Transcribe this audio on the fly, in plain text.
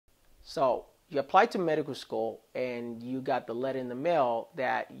So you applied to medical school and you got the letter in the mail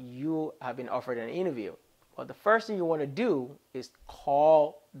that you have been offered an interview. Well, the first thing you want to do is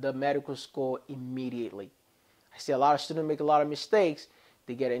call the medical school immediately. I see a lot of students make a lot of mistakes.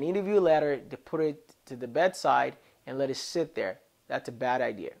 They get an interview letter, they put it to the bedside and let it sit there. That's a bad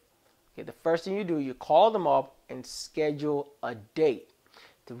idea. Okay, the first thing you do, you call them up and schedule a date.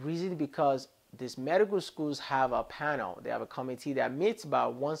 The reason is because these medical schools have a panel. They have a committee that meets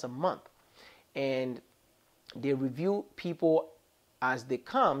about once a month, and they review people as they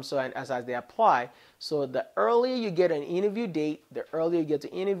come, so and as they apply. So the earlier you get an interview date, the earlier you get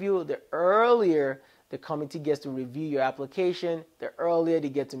to interview, the earlier the committee gets to review your application, the earlier they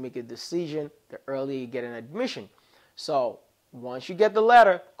get to make a decision, the earlier you get an admission. So once you get the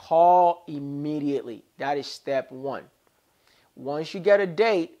letter, call immediately. That is step one. Once you get a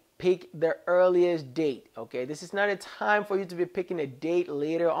date, pick the earliest date. Okay, this is not a time for you to be picking a date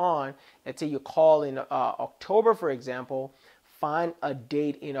later on. Let's say you call in October, for example. Find a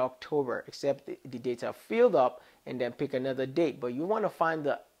date in October, except the dates are filled up, and then pick another date. But you want to find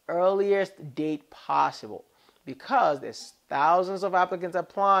the earliest date possible, because there's thousands of applicants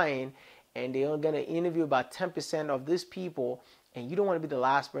applying, and they're going to interview about 10% of these people, and you don't want to be the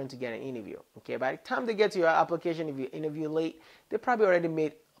last person to get an interview. Okay, by the time they get to your application, if you interview late, they probably already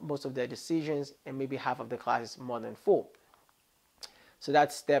made most of their decisions, and maybe half of the class is more than full. So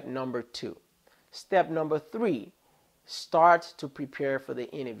that's step number 2. Step number 3, start to prepare for the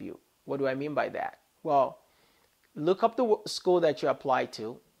interview. What do I mean by that? Well, look up the school that you apply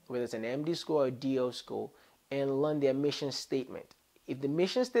to, whether it's an MD school or a DO school, and learn their mission statement. If the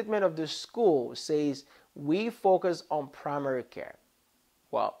mission statement of the school says, we focus on primary care,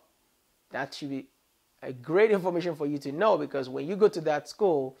 well, that should be a great information for you to know, because when you go to that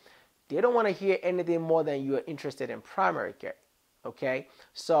school, they don't want to hear anything more than you are interested in primary care. Okay,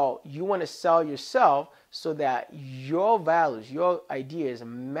 so you want to sell yourself so that your values, your ideas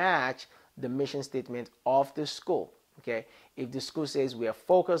match the mission statement of the school. Okay, if the school says we are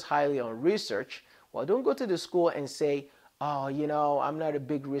focused highly on research, well, don't go to the school and say, oh, you know, I'm not a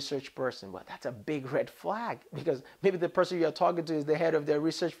big research person. Well, that's a big red flag, because maybe the person you're talking to is the head of their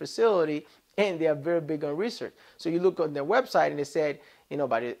research facility and they are very big on research. So you look on their website and they said, you know,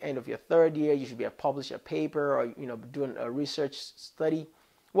 by the end of your 3rd year, you should be publishing a paper or, you know, doing a research study.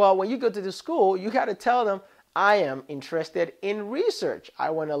 Well, when you go to the school, you got to tell them, I am interested in research. I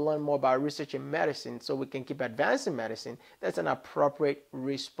want to learn more about research in medicine so we can keep advancing medicine. That's an appropriate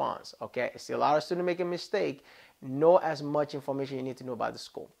response. Okay, I see a lot of students make a mistake. Know as much information you need to know about the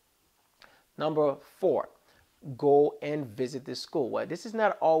school. Number 4, go and visit the school. Well, this is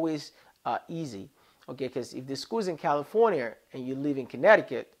not always easy, okay, because if the school is in California and you live in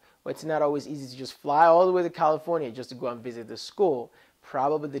Connecticut, well, it's not always easy to just fly all the way to California just to go and visit the school.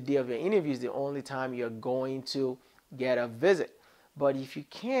 Probably the day of your interview is the only time you're going to get a visit. But if you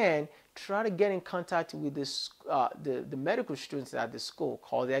can, try to get in contact with this, the medical students at the school.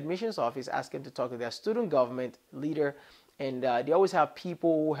 Call the admissions office, ask them to talk to their student government leader, and they always have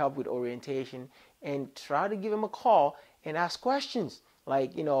people who help with orientation, and try to give them a call and ask questions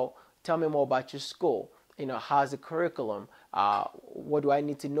like, you know, tell me more about your school. You know, how's the curriculum? What do I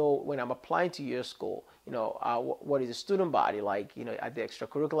need to know when I'm applying to your school? You know, what is the student body like? You know, at the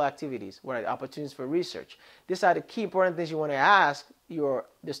extracurricular activities, what are the opportunities for research? These are the key important things you want to ask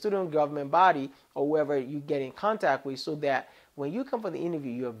the student government body or whoever you get in contact with, so that when you come for the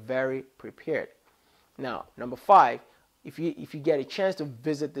interview, you're very prepared. Now, number 5, if you get a chance to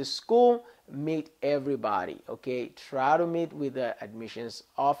visit the school, meet everybody. Okay, try to meet with the admissions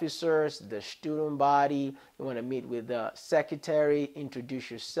officers, the student body. You want to meet with the secretary,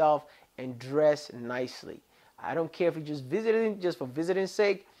 introduce yourself, and dress nicely. I don't care if you're just visiting just for visiting's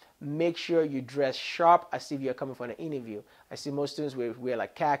sake. Make sure you dress sharp as if you're coming for an interview. I see most students wear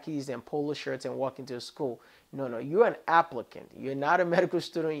like khakis and polo shirts and walk into a school. No, you're an applicant. You're not a medical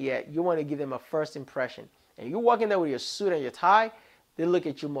student yet. You want to give them a first impression. And you walk in there with your suit and your tie, they look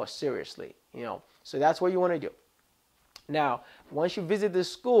at you more seriously, you know. So that's what you want to do. Now, once you visit the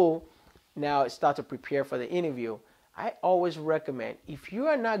school, now start to prepare for the interview. I always recommend, if you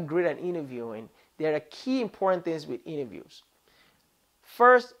are not great at interviewing, there are key important things with interviews.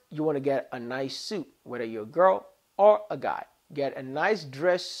 First, you want to get a nice suit, whether you're a girl or a guy. Get a nice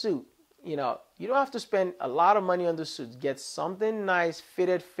dress suit. You know, you don't have to spend a lot of money on the suits. Get something nice,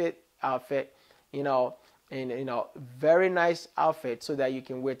 fitted fit outfit, you know, and, you know, very nice outfit so that you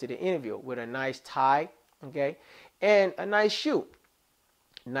can wear to the interview with a nice tie, okay, and a nice shoe.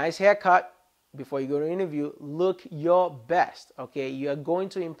 Nice haircut before you go to the interview. Look your best, okay? You are going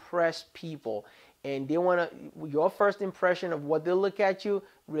to impress people. and they want to, your first impression of what they look at you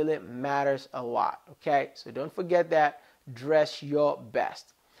really matters a lot. Okay, so don't forget that. Dress your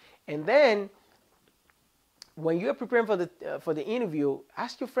best. And then when you're preparing for the interview,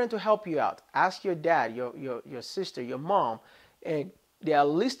 ask your friend to help you out. Ask your dad, your sister, your mom, and there are a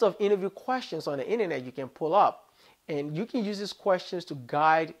list of interview questions on the internet you can pull up, and you can use these questions to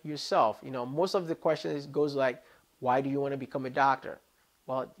guide yourself. You know, most of the questions goes like, why do you want to become a doctor?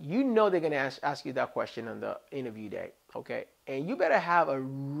 Well, you know they're going to ask you that question on the interview day, okay? And you better have a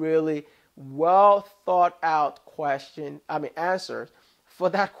really well thought out answer for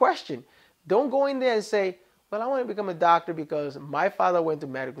that question. Don't go in there and say, well, I want to become a doctor because my father went to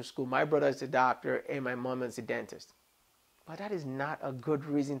medical school, my brother is a doctor, and my mom is a dentist. But that is not a good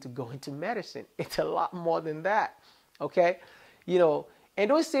reason to go into medicine. It's a lot more than that, okay? You know, and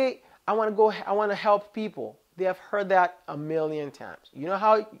don't say, I want to help people. They have heard that a million times. You know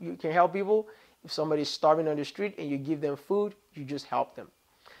how you can help people? If somebody's starving on the street and you give them food, you just help them.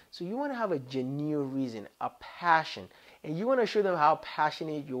 So you want to have a genuine reason, a passion, and you want to show them how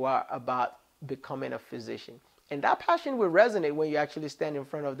passionate you are about becoming a physician. And that passion will resonate when you actually stand in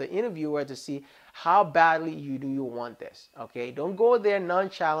front of the interviewer to see how badly you want this. Okay, don't go there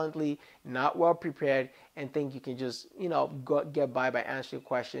nonchalantly, not well prepared, and think you can just, you know, get by answering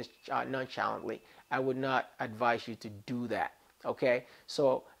questions nonchalantly. I would not advise you to do that. Okay,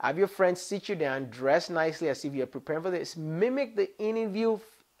 so have your friends sit you down, dress nicely as if you're preparing for this. Mimic the interview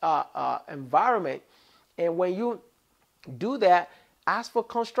environment, and when you do that, ask for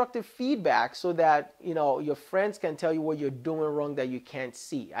constructive feedback so that, you know, your friends can tell you what you're doing wrong that you can't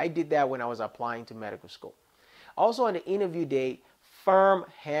see. I did that when I was applying to medical school. Also on the interview day, firm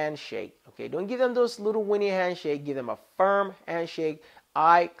handshake. Okay, don't give them those little winny handshake. Give them a firm handshake,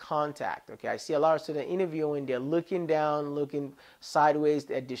 eye contact. Okay, I see a lot of students interviewing, they're looking down, looking sideways,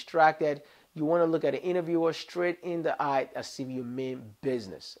 they're distracted. You want to look at the interviewer straight in the eye as if you mean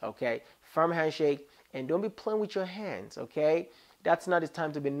business. Okay, firm handshake, and don't be playing with your hands. Okay, that's not the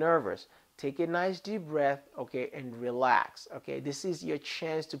time to be nervous. Take a nice deep breath, okay, and relax. Okay, this is your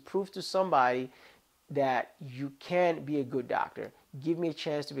chance to prove to somebody that you can be a good doctor. Give me a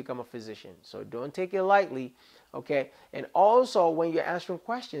chance to become a physician. So don't take it lightly, okay? And also, when you're answering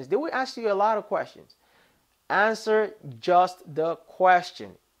questions, they will ask you a lot of questions. Answer just the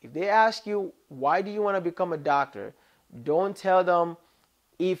question. If they ask you, why do you want to become a doctor? Don't tell them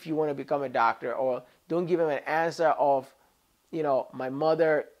if you want to become a doctor, or don't give them an answer of, you know, my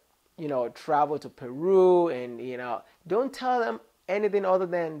mother, you know, traveled to Peru, and, you know, don't tell them anything other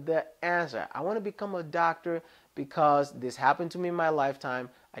than the answer. I want to become a doctor because this happened to me in my lifetime.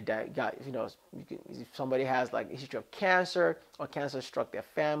 I got, you know, if somebody has like a history of cancer, or cancer struck their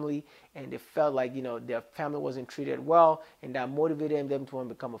family, and they felt like, you know, their family wasn't treated well, and that motivated them to want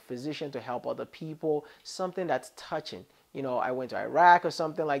to become a physician to help other people, something that's touching. You know, I went to Iraq or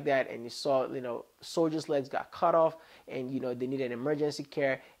something like that, and you saw, you know, soldiers' legs got cut off, and, you know, they needed emergency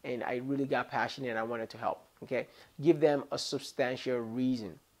care, and I really got passionate and I wanted to help. Okay, give them a substantial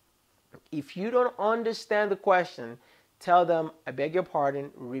reason. If you don't understand the question, tell them, I beg your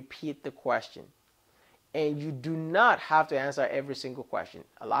pardon, repeat the question. And you do not have to answer every single question.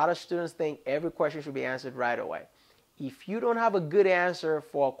 A lot of students think every question should be answered right away. If you don't have a good answer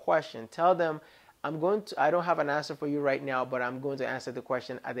for a question, tell them, I don't have an answer for you right now, but I'm going to answer the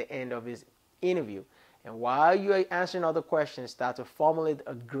question at the end of this interview. And while you're answering other questions, start to formulate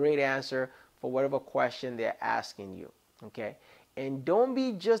a great answer for whatever question they're asking you. Okay? And don't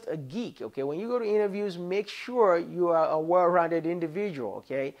be just a geek. Okay? When you go to interviews, make sure you are a well-rounded individual.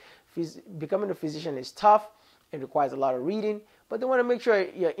 Okay? Becoming a physician is tough. It requires a lot of reading, but they want to make sure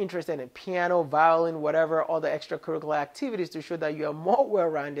you're interested in piano, violin, whatever, all the extracurricular activities to show that you are more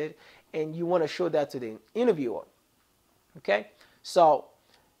well-rounded, and you want to show that to the interviewer. Okay? So,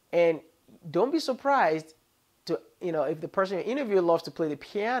 and don't be surprised to, you know, if the person you're interviewing loves to play the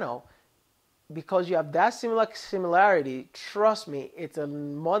piano, because you have that similarity. Trust me, it's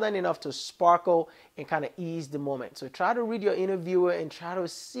more than enough to sparkle and kind of ease the moment. So try to read your interviewer and try to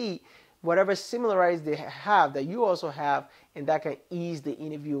see whatever similarities they have that you also have, and that can ease the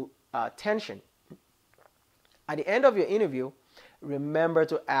interview tension. At the end of your interview, remember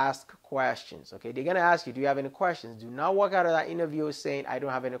to ask questions. Okay, they're going to ask you, do you have any questions? Do not walk out of that interview saying, I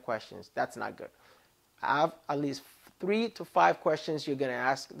don't have any questions. That's not good. Have at least 3 to 5 questions you're going to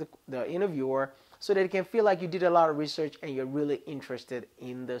ask the interviewer, so that they can feel like you did a lot of research and you're really interested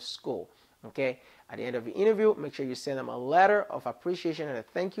in the school. Okay, at the end of the interview, make sure you send them a letter of appreciation and a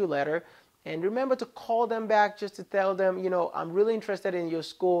thank you letter, And remember to call them back just to tell them, you know, I'm really interested in your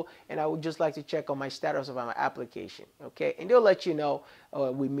school and I would just like to check on my status of my application. Okay, and they'll let you know.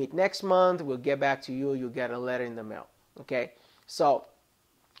 We meet next month, we'll get back to you, you'll get a letter in the mail. Okay, so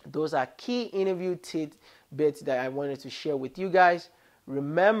those are key interview tidbits that I wanted to share with you guys.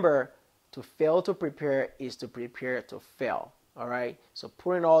 Remember, to fail to prepare is to prepare to fail. All right, so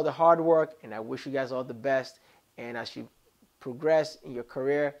put in all the hard work, and I wish you guys all the best. And as you progress in your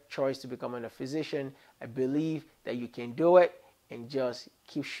career choice to becoming a physician, I believe that you can do it, and just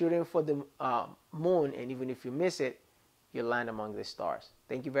keep shooting for the moon, and even if you miss it, you'll land among the stars.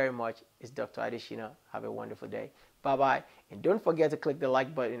 Thank you very much. It's Dr. Adeshina. Have a wonderful day. Bye-bye. And don't forget to click the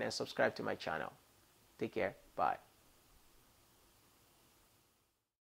like button and subscribe to my channel. Take care. Bye.